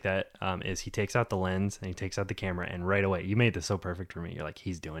I take that is he takes out the lens and he takes out the camera, and right away, you made this so perfect for me. You're like,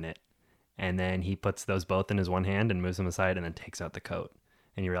 he's doing it. And then he puts those both in his one hand and moves them aside, and then takes out the coat.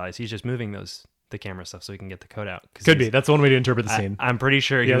 And you realize he's just moving the camera stuff so he can get the coat out. Could be. That's one way to interpret the scene. I'm pretty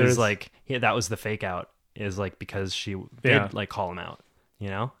sure he was like, that was the fake out, is like because she did like call him out,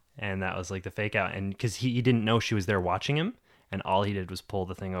 and that was like the fake out. And because he didn't know she was there watching him, and all he did was pull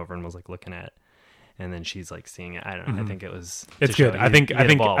the thing over and was like looking at it. And then she's like seeing it. I don't know. I think it's good. I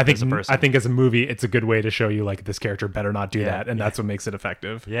think as a movie, it's a good way to show you like this character better not do that, and that's what makes it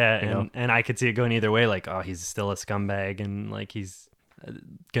effective. Yeah, and I could see it going either way. Like, oh, he's still a scumbag, and like he's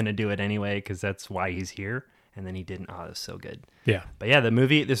gonna do it anyway because that's why he's here. And then he didn't. Oh, that's so good. Yeah. But yeah, the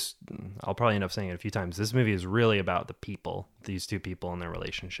movie. I'll probably end up saying it a few times. This movie is really about the people, these two people and their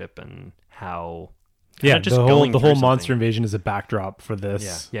relationship, and how. Just the whole monster invasion is a backdrop for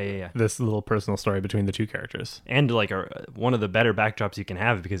this. Yeah. This little personal story between the two characters, and like one of the better backdrops you can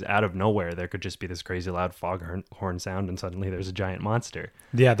have, because out of nowhere there could just be this crazy loud foghorn sound, and suddenly there's a giant monster.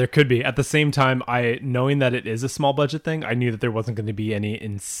 Yeah, there could be. At the same time, knowing that it is a small budget thing, I knew that there wasn't going to be any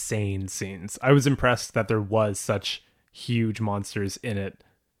insane scenes. I was impressed that there was such huge monsters in it.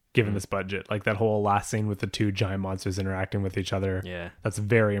 Given this budget, like that whole last scene with the two giant monsters interacting with each other, that's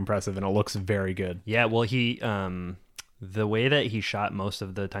very impressive, and it looks very good. Yeah, well, he the way that he shot most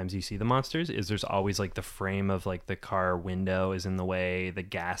of the times you see the monsters is there's always like the frame of like the car window is in the way, the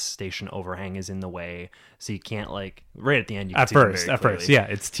gas station overhang is in the way, so you can't like right at the end you can at first,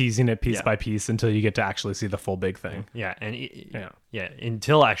 it's teasing it piece by piece until you get to actually see the full big thing.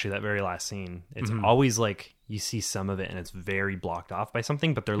 Until actually that very last scene, it's always like you see some of it and it's very blocked off by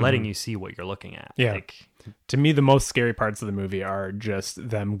something, but they're letting you see what you're looking at. Yeah. Like, to me, the most scary parts of the movie are just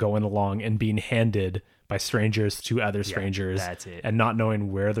them going along and being handed by strangers to other strangers, that's it. And not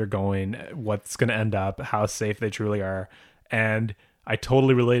knowing where they're going, what's going to end up, how safe they truly are. And I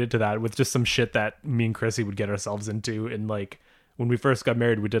totally related to that with just some shit that me and Chrissy would get ourselves into. And like when we first got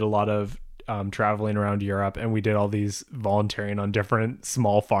married, we did a lot of traveling around Europe, and we did all these volunteering on different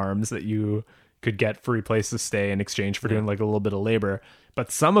small farms that you could get free place to stay in exchange for doing like a little bit of labor.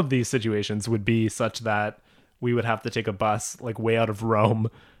 But some of these situations would be such that we would have to take a bus like way out of Rome,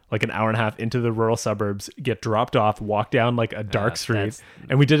 like an hour and a half into the rural suburbs, get dropped off, walk down like a dark street,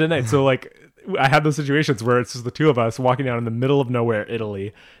 and we did it at night. So like I had those situations where it's just the two of us walking down in the middle of nowhere,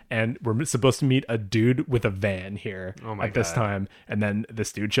 Italy, and we're supposed to meet a dude with a van here at this time. And then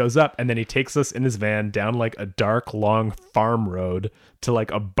this dude shows up, and then he takes us in his van down like a dark, long farm road to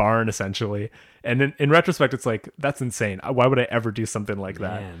like a barn, essentially. And in retrospect, it's like, that's insane. Why would I ever do something like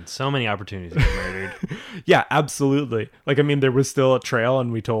that? Man, so many opportunities to get murdered. Yeah, absolutely. Like, I mean, there was still a trail,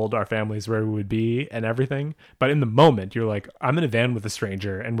 and we told our families where we would be and everything. But in the moment, you're like, I'm in a van with a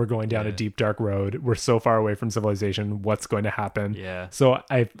stranger, and we're going down a deep, dark road. We're so far away from civilization. What's going to happen? Yeah. So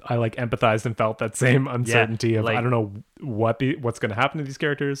I like empathized and felt that same uncertainty of, like, I don't know what's going to happen to these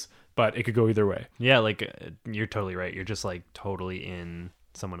characters, but it could go either way. Yeah, like, you're totally right. You're just like totally in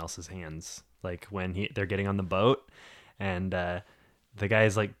someone else's hands. Like when they're getting on the boat, and the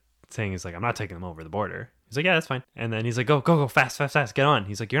guy's like saying, he's like, I'm not taking them over the border. He's like, yeah, that's fine. And then he's like, go fast, get on.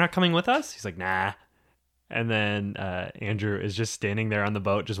 He's like, you're not coming with us? He's like, nah. And then Andrew is just standing there on the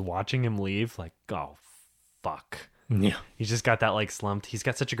boat, just watching him leave, like, oh fuck. Yeah, he's just got that like slumped. He's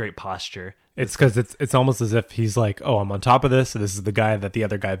got such a great posture. It's because it's almost as if he's like, oh, I'm on top of this. So this is the guy that the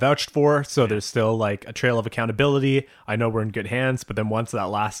other guy vouched for. So there's still like a trail of accountability. I know we're in good hands. But then once that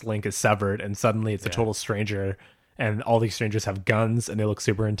last link is severed, and suddenly it's a total stranger, and all these strangers have guns and they look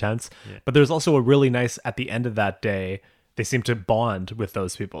super intense. Yeah. But there's also a really nice, at the end of that day, they seem to bond with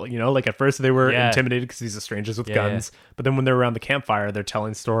those people. You know, like at first they were intimidated because these are strangers with guns. But then when they're around the campfire, they're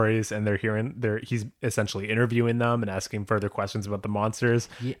telling stories, and he's essentially interviewing them and asking further questions about the monsters.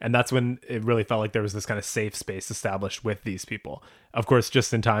 Yeah. And that's when it really felt like there was this kind of safe space established with these people. Of course,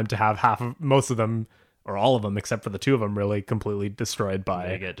 just in time to have most of them, or all of them, except for the two of them, really completely destroyed by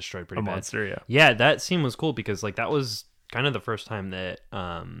they get destroyed pretty bad. Monster. Yeah, that scene was cool because like that was kind of the first time that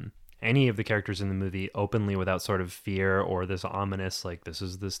any of the characters in the movie openly without sort of fear or this ominous, like, this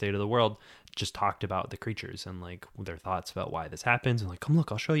is the state of the world, just talked about the creatures and like their thoughts about why this happens and like, come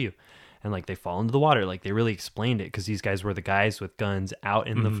look, I'll show you. And like they fall into the water. Like they really explained it because these guys were the guys with guns out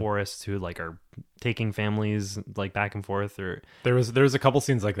in the forest who like are taking families like back and forth. Or there was a couple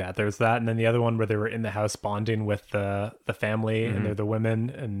scenes like that. There's that, and then the other one where they were in the house bonding with the family and they're the women.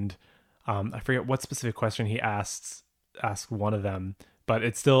 And I forget what specific question he asked one of them, but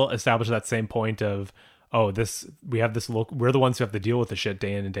it still established that same point of, oh, we have this local, we're the ones who have to deal with the shit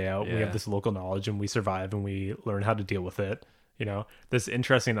day in and day out. Yeah. We have this local knowledge and we survive and we learn how to deal with it. You know, this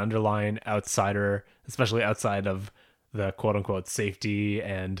interesting underlying outsider, especially outside of the quote unquote safety.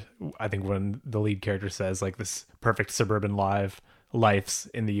 And I think when the lead character says like this perfect suburban lives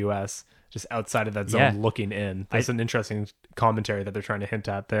in the US, just outside of that zone looking in, that's an interesting commentary that they're trying to hint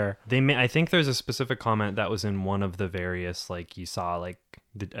at there. I think there's a specific comment that was in one of the various, like you saw like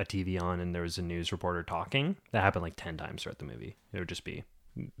a TV on and there was a news reporter talking. That happened like 10 times throughout the movie. It would just be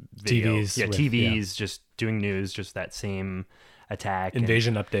video. TVs just doing news, just that same attack,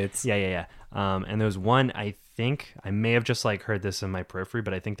 invasion updates. And there was one, I think I may have just like heard this in my periphery,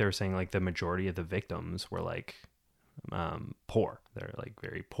 but I think they were saying like the majority of the victims were like poor. They're like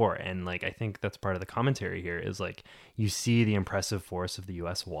very poor, and like I think that's part of the commentary here is like you see the impressive force of the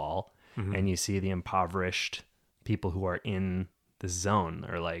US wall and you see the impoverished people who are in the zone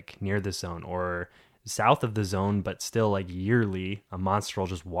or like near the zone or south of the zone, but still like yearly a monster will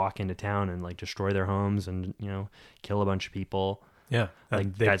just walk into town and like destroy their homes and, you know, kill a bunch of people. Yeah,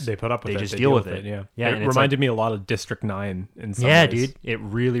 like they put up with it. They just deal with it. Yeah, It reminded me a lot of District 9 in some ways. ways. Dude, it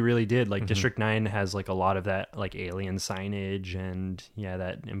really, really did. Like District 9 has like a lot of that like alien signage and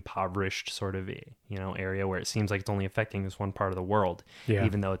that impoverished sort of, you know, area where it seems like it's only affecting this one part of the world,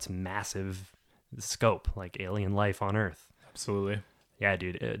 even though it's massive scope, like alien life on Earth. Absolutely. Yeah,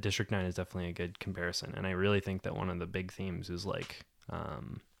 dude, District 9 is definitely a good comparison, and I really think that one of the big themes is like,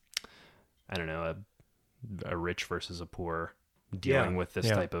 I don't know, a rich versus a poor dealing with this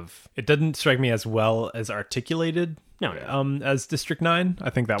type of. It doesn't strike me as well as articulated. No. As District 9. I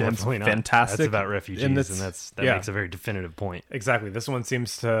think that Definitely one's not. fantastic. That's about refugees, and that yeah. makes a very definitive point. Exactly. This one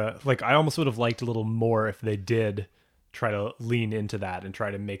seems to like. I almost would have liked a little more if they did try to lean into that and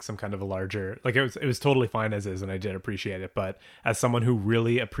try to make some kind of a larger. Like it was totally fine as is, and I did appreciate it. But as someone who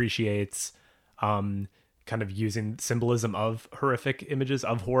really appreciates, kind of using symbolism of horrific images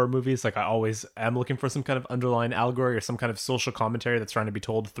of horror movies, like I always am looking for some kind of underlying allegory or some kind of social commentary that's trying to be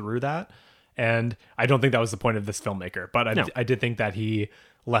told through that. And I don't think that was the point of this filmmaker, but I did think that he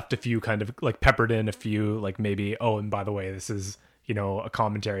left a few kind of like peppered in a few like maybe, oh, and by the way, this is, you know, a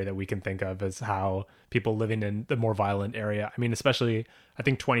commentary that we can think of as how people living in the more violent area. I mean, especially I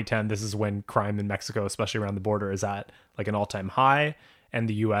think 2010, this is when crime in Mexico, especially around the border, is at like an all-time high. And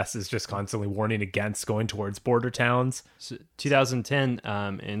the U.S. is just constantly warning against going towards border towns. So 2010,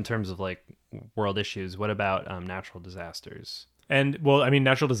 in terms of like world issues, what about natural disasters? And well, I mean,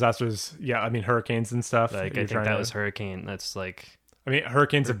 natural disasters, I mean, hurricanes and stuff. Like I think that was hurricane. That's like, I mean,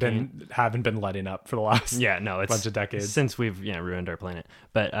 hurricanes haven't been letting up for the last it's bunch of decades since we've ruined our planet.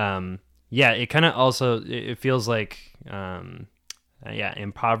 But it kind of also it feels like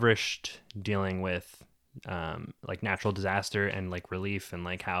impoverished dealing with like natural disaster and like relief and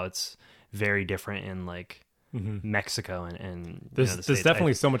like how it's very different in like Mexico and there's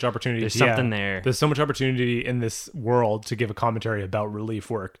definitely so much opportunity. There's something there. There's so much opportunity in this world to give a commentary about relief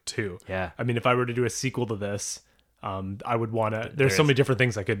work too. Yeah. I mean, if I were to do a sequel to this, I would want to. There's so many different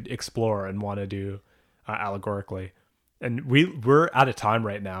things I could explore and want to do allegorically. And we're at a time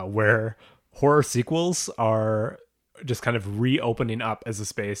right now where horror sequels are just kind of reopening up as a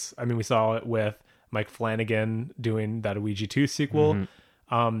space. I mean, we saw it with Mike Flanagan doing that Ouija 2 sequel.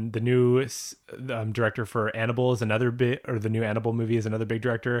 The new director for Annabelle is another the new Annabelle movie is another big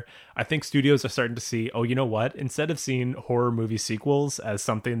director. I think studios are starting to see, oh, you know what? Instead of seeing horror movie sequels as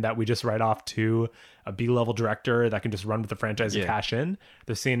something that we just write off to a B-level director that can just run with the franchise and cash in,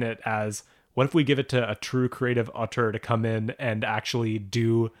 they're seeing it as, what if we give it to a true creative auteur to come in and actually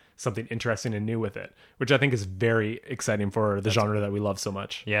do something interesting and new with it, which I think is very exciting for the genre that we love so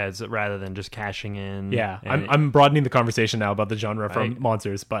much. Yeah, it's rather than just cashing in. Yeah, I'm broadening the conversation now about the genre from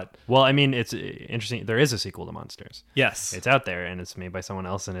Monsters, but... Well, I mean, it's interesting. There is a sequel to Monsters. Yes. It's out there, and it's made by someone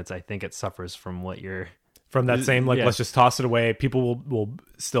else, and I think it suffers from what you're... From that same, let's just toss it away. People will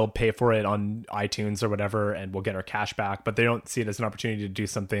still pay for it on iTunes or whatever, and we'll get our cash back, but they don't see it as an opportunity to do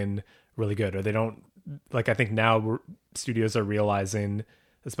something really good, or they don't... Like, I think now studios are realizing,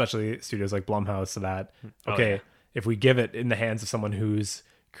 especially studios like Blumhouse, that, if we give it in the hands of someone who's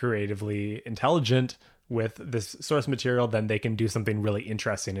creatively intelligent, with this source material, then they can do something really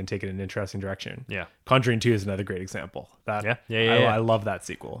interesting and take it in an interesting direction. Yeah. Conjuring 2 is another great example. That Yeah. I love that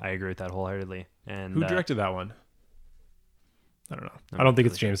sequel. I agree with that wholeheartedly. And Who directed that one? I don't know. I don't think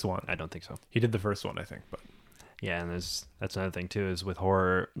it's James Wan. I don't think so. He did the first one, I think. But Yeah, and that's another thing too, is with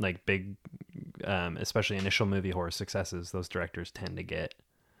horror, like big, especially initial movie horror successes, those directors tend to get,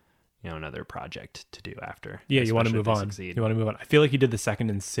 another project to do after. yeah, you want to especially move if they on. succeed. You want to move on. I feel like he did the second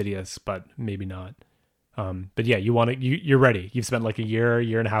Insidious, but maybe not. But yeah, you're ready. You've spent like a year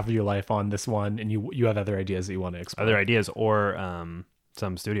and a half of your life on this one, and you have other ideas that you want to explore. Other ideas, or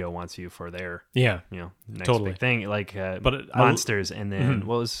some studio wants you for their Yeah. next Totally. big thing, like But Monsters, and then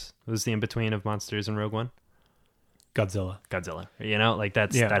what was the in between of Monsters and Rogue One? Godzilla. Godzilla. Like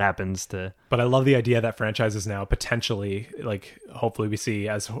that happens to. But I love the idea that franchises now potentially, like, hopefully we see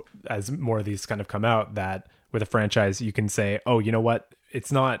as more of these kind of come out, that with a franchise you can say, oh, you know what?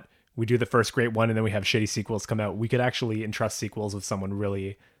 It's not we do the first great one and then we have shitty sequels come out. We could actually entrust sequels with someone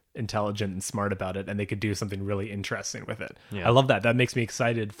really intelligent and smart about it, and they could do something really interesting with it. Yeah. I love that. That makes me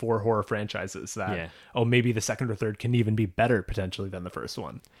excited for horror franchises that, maybe the second or third can even be better potentially than the first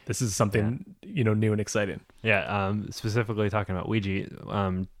one. This is something, new and exciting. Yeah. Specifically talking about Ouija,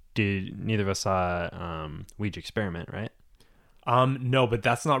 neither of us saw Ouija Experiment, right? No, but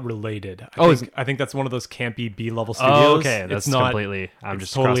that's not related. I think that's one of those campy B-level studios. Oh, okay. That's it's not completely. I'm it's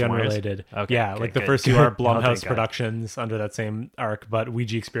just totally crossing wires. unrelated. Okay. Yeah, okay, like the good, first two good. are Oh, Blumhouse thank God. Productions under that same arc, but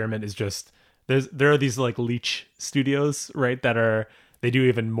Ouija Experiment is just there are these like Leech studios, right? They do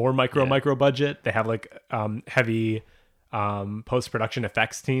even more micro budget. They have like heavy post-production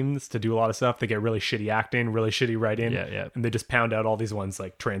effects teams to do a lot of stuff. They get really shitty acting, really shitty writing, and they just pound out all these ones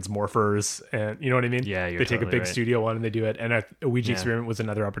like Transmorphers, and you know what I mean? Yeah, they take totally a big right. studio one and they do it. And a Ouija Experiment was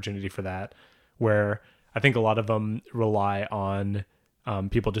another opportunity for that, where I think a lot of them rely on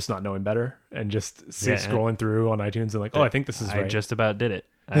people just not knowing better and just scrolling through on iTunes and like, oh, I think this is right. I just about did it.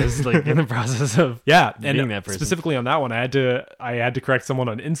 I was like in the process of and being that person. specifically on that one, I had to correct someone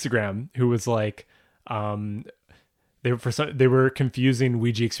on Instagram who was like, they were confusing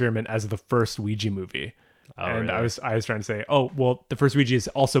Ouija Experiment as the first Ouija movie. Oh, and really? I was trying to say, oh, well, the first Ouija is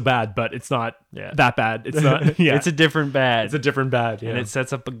also bad, but it's not Yeah. that bad. It's not. Yeah, It's a different bad. it's a different bad. Yeah. and it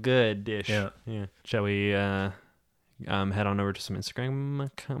sets up a good dish. Yeah. Shall we head on over to some Instagram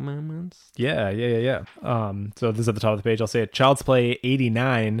comments? Yeah. So this is at the top of the page. I'll say it. Child's Play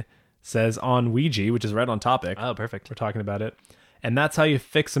 89 says on Ouija, which is right on topic. Oh, perfect. We're talking about it, and that's how you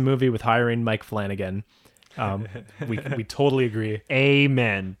fix a movie with hiring Mike Flanagan. We totally agree.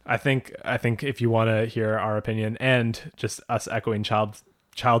 Amen. I think if you want to hear our opinion and just us echoing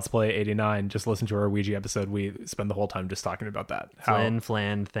Child's Play 89, just listen to our Ouija episode. We spend the whole time just talking about that.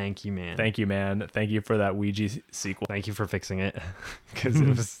 Flan, thank you, man. Thank you, man. Thank you for that Ouija sequel. Thank you for fixing it, because it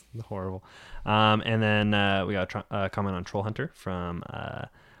was horrible. And then we got a comment on Troll Hunter from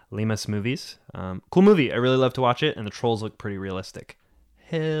Limas Movies. Cool movie. I really love to watch it, and the trolls look pretty realistic.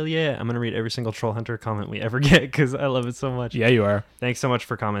 Hell yeah. I'm going to read every single Troll Hunter comment we ever get because I love it so much. Yeah, you are. Thanks so much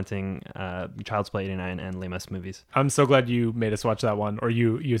for commenting Child's Play 89 and Limas Movies. I'm so glad you made us watch that one, or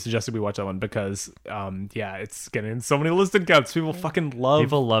you suggested we watch that one, because it's getting so many listed counts. People fucking love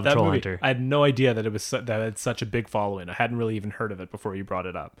that Troll movie. Hunter. I had no idea that that had such a big following. I hadn't really even heard of it before you brought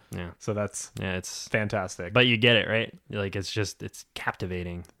it up. Yeah. So that's It's fantastic. but you get it, right? Like it's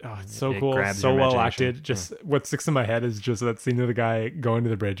captivating. Oh, it's so It cool, grabs so your well imagination. acted. Just what sticks in my head is just that scene of the guy going to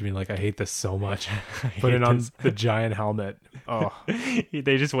the bridge being like, I hate this so much. Putting on the giant helmet. Oh,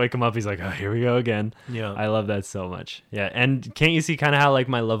 They just wake him up. He's like, oh, here we go again. yeah. I love that so much. Yeah. And can't you see kind of how like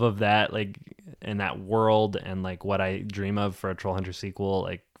my love of that, like in that world, and like what I dream of for a Troll Hunter sequel,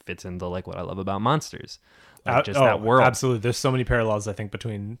 like fits into like what I love about Monsters. Like just that world. Absolutely. There's so many parallels, I think,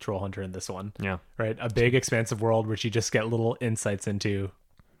 between Troll Hunter and this one. Yeah. Right? A big, expansive world which you just get little insights into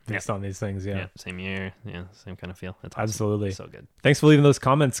based on these things. Yeah. Same year. Yeah. Same kind of feel. It's awesome. Absolutely. So good. Thanks for leaving those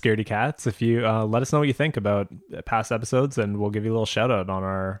comments, Scaredy Cats. If you let us know what you think about past episodes, and we'll give you a little shout out on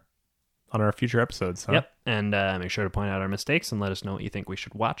our future episodes. Huh? Yep. And make sure to point out our mistakes and let us know what you think we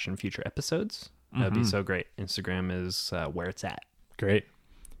should watch in future episodes. That'd be so great. Instagram is where it's at. Great.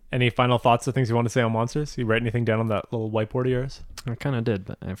 Any final thoughts or things you want to say on Monsters? You write anything down on that little whiteboard of yours? I kind of did,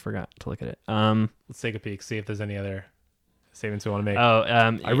 but I forgot to look at it. Let's take a peek, see if there's any other statements we want to make.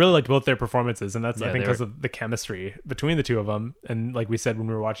 I I really liked both their performances, and that's I think they were- because of the chemistry between the two of them. And like we said when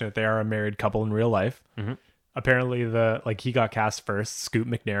we were watching it, they are a married couple in real life. Mm-hmm. Apparently, he got cast first, Scoot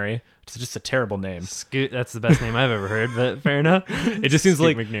McNairy. It's just a terrible name. Scoot. That's the best name I've ever heard, but fair enough. It just seems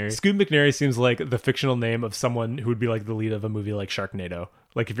Scoot like McNairy. Scoot McNairy seems like the fictional name of someone who would be like the lead of a movie like Sharknado.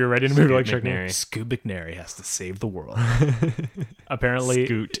 Like if you're writing a movie like Scoot Sharknado, McNairy. Scoot McNairy has to save the world. Apparently,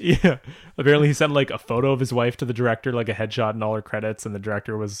 Scoot. Yeah. Apparently he sent like a photo of his wife to the director, like a headshot and all her credits, and the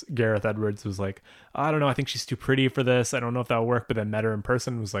director was Gareth Edwards, was like, I don't know, I think she's too pretty for this, I don't know if that'll work, but then met her in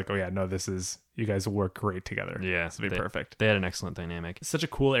person, was like, oh yeah, no, you guys will work great together. Yeah, this will be perfect. They had an excellent dynamic. It's such a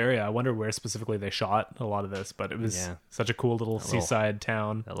cool area. I wonder where specifically they shot a lot of this, but it was such a cool little seaside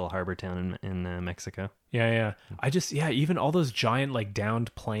town. That little harbor town in Mexico. Yeah. Even all those giant like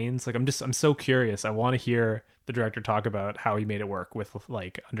downed planes. Like I'm so curious. I want to hear the director talk about how he made it work with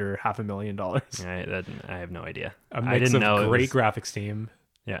like under $500,000. I have no idea. I didn't know. Great graphics team.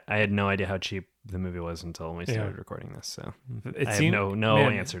 Yeah, I had no idea how cheap the movie was until we started recording this. So I have no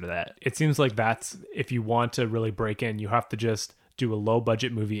answer to that. It seems like that's, if you want to really break in, you have to just do a low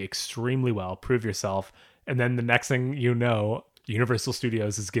budget movie extremely well, prove yourself, and then the next thing you know, Universal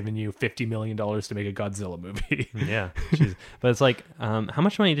Studios has given you $50 million to make a Godzilla movie. Yeah, geez. But it's like, how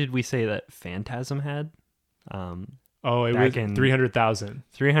much money did we say that Phantasm had? It was 300,000.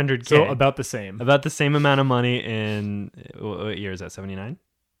 300K. So about the same. About the same amount of money in, what year is that? 79?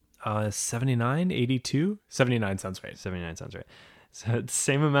 79, 82? 79 sounds right. 79 sounds right. So it's the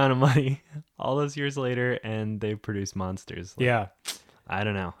same amount of money all those years later, and they produced Monsters. Like, yeah. I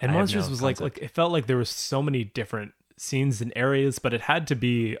don't know. And Monsters was like it felt like there was so many different scenes and areas, but it had to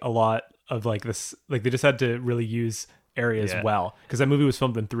be a lot of like this, like they just had to really use areas well, because that movie was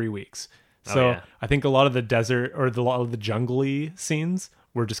filmed in 3 weeks. So I think a lot of the desert or a lot of the jungly scenes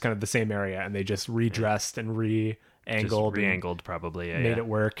were just kind of the same area, and they just redressed and re-angled probably. Made it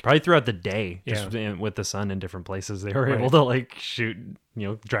work. Probably throughout the day, just with the sun in different places, they were able to like shoot,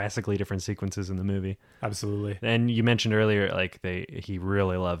 drastically different sequences in the movie. Absolutely. And you mentioned earlier, like he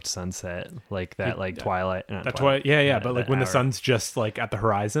really loved sunset, like that, Twilight. But like when the sun's just like at the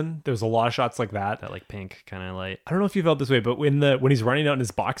horizon, there's a lot of shots like that. That like pink kind of light. I don't know if you felt this way, but when he's running out in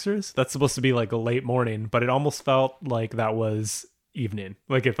his boxers, that's supposed to be like a late morning, but it almost felt like that was evening.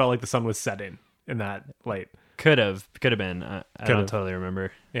 Like it felt like the sun was setting in that light. Could have been. I don't totally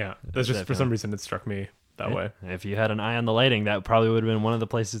remember. Yeah, that's just for some reason it struck me that way. If you had an eye on the lighting, that probably would have been one of the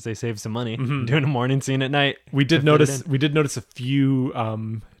places they saved some money doing a morning scene at night. We did notice a few,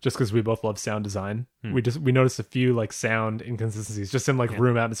 just because we both love sound design. We noticed a few like sound inconsistencies just in like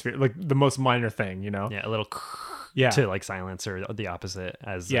room atmosphere, like the most minor thing, Yeah, a little to like silence or the opposite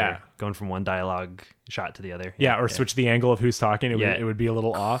as they're going from one dialogue shot to the other. Switch the angle of who's talking. It would be a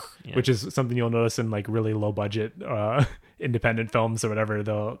little off, which is something you'll notice in like really low budget independent films or whatever.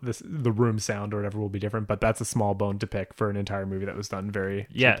 The room sound or whatever will be different, but that's a small bone to pick for an entire movie that was done very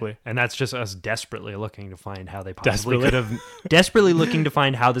cheaply. And that's just us desperately looking to find how they possibly could have desperately looking to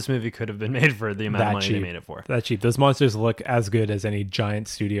find how this movie could have been made for the amount of money they made it for. That cheap. Those monsters look as good as any giant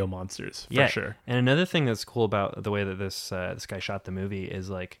studio monsters for sure. And another thing that's cool about the way that this guy shot the movie is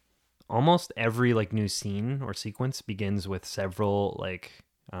like almost every like new scene or sequence begins with several like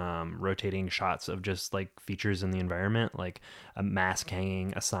rotating shots of just like features in the environment, like a mask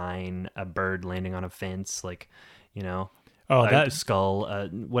hanging, a sign, a bird landing on a fence, like that skull,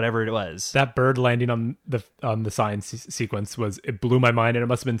 whatever it was. That bird landing on the sign sequence it blew my mind, and it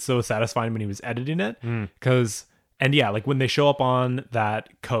must have been so satisfying when he was editing it, because. And yeah, like when they show up on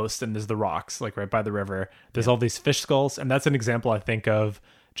that coast and there's the rocks, like right by the river, there's all these fish skulls. And that's an example, I think, of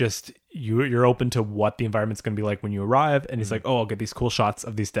just you're open to what the environment's going to be like when you arrive. And he's like, oh, I'll get these cool shots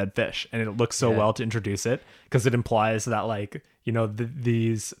of these dead fish. And it looks so well to introduce it, because it implies that like,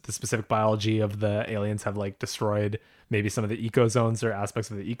 the specific biology of the aliens have like destroyed maybe some of the eco zones or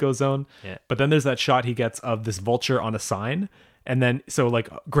aspects of the eco zone. Yeah. But then there's that shot he gets of this vulture on a sign. And then, so like,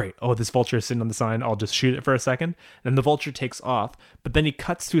 great. Oh, this vulture is sitting on the sign. I'll just shoot it for a second. And the vulture takes off. But then he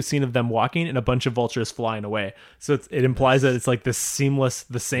cuts to a scene of them walking and a bunch of vultures flying away. So it implies that it's like this seamless,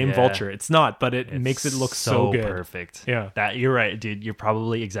 the same vulture. It's not, but it makes it look so good. Perfect. Yeah. That you're right, dude. You're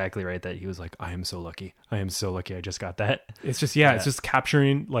probably exactly right that he was like, I am so lucky. I am so lucky I just got that. It's just, it's just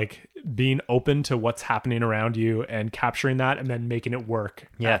capturing, like being open to what's happening around you and capturing that and then making it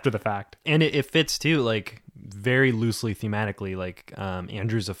work after the fact. And it fits too, like, very loosely thematically, like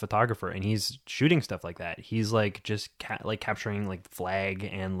Andrew's a photographer and he's shooting stuff like that. He's like just capturing like flag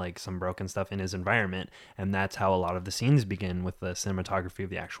and like some broken stuff in his environment, and that's how a lot of the scenes begin with the cinematography of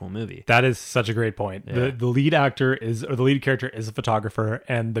the actual movie. That is such a great point. The lead actor the lead character is a photographer,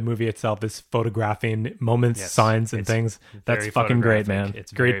 and the movie itself is photographing moments, signs, and things. That's fucking great, man.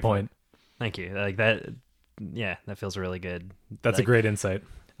 It's great point. Thank you. Like that. Yeah, that feels really good. That's a great insight.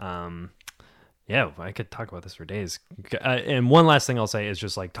 Yeah, I could talk about this for days. And one last thing I'll say is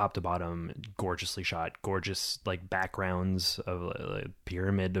just like top to bottom, gorgeously shot, gorgeous like backgrounds of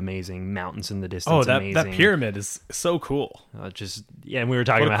pyramid, amazing mountains in the distance. Oh, that pyramid is so cool. And we were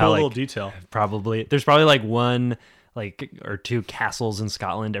talking about cool how little like detail. There's probably like one or 2 castles in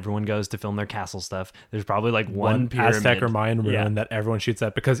Scotland. Everyone goes to film their castle stuff. There's probably like one pyramid. Aztec or Mayan ruin Yeah. that everyone shoots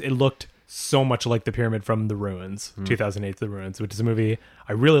at because it looked so much like the pyramid from The Ruins, 2008's The Ruins, which is a movie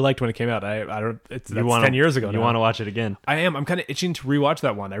I really liked when it came out. That's 10 years ago You now. want to watch it again? I'm kind of itching to rewatch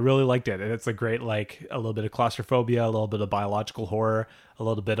that one. I really liked it. And it's a great, like, a little bit of claustrophobia, a little bit of biological horror, a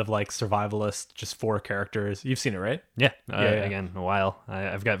little bit of like survivalist, just 4 characters. You've seen it, right? Yeah. Yeah. Again, a while.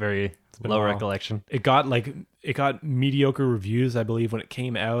 I've got very been low a while. recollection. It got mediocre reviews, I believe, when it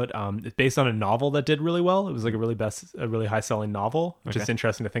came out. It's based on a novel that did really well. It was like a really high selling novel, which is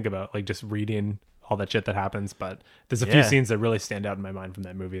interesting to think about, like just reading all that shit that happens. But there's a few Yeah. scenes that really stand out in my mind from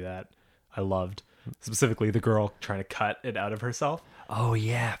that movie that I loved. Specifically, the girl trying to cut it out of herself Oh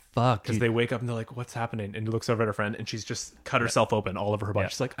yeah, fuck. because they wake up and they're like, "What's happening?" And he looks over at her friend, and she's just cut herself open all over her body. Yeah.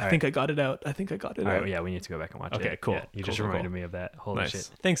 She's like, "I All think I got it out. I think I got it All out." right, yeah, we need to go back and watch it. Okay, cool. Yeah, you Cool, just cool, reminded cool. me of that. Holy Nice. shit.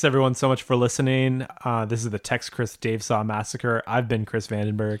 Thanks everyone so much for listening. This is the Tex Chris Dave Saw Massacre. I've been Chris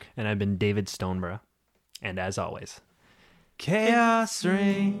Vandenberg. And I've been David Stoneborough. And as always, Chaos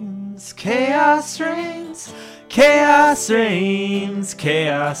reigns, chaos reigns, chaos reigns,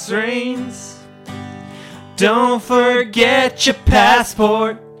 chaos reigns. Don't forget your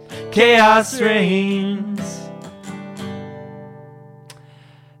passport, chaos reigns.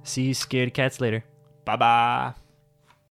 see you scared cats later. Bye bye.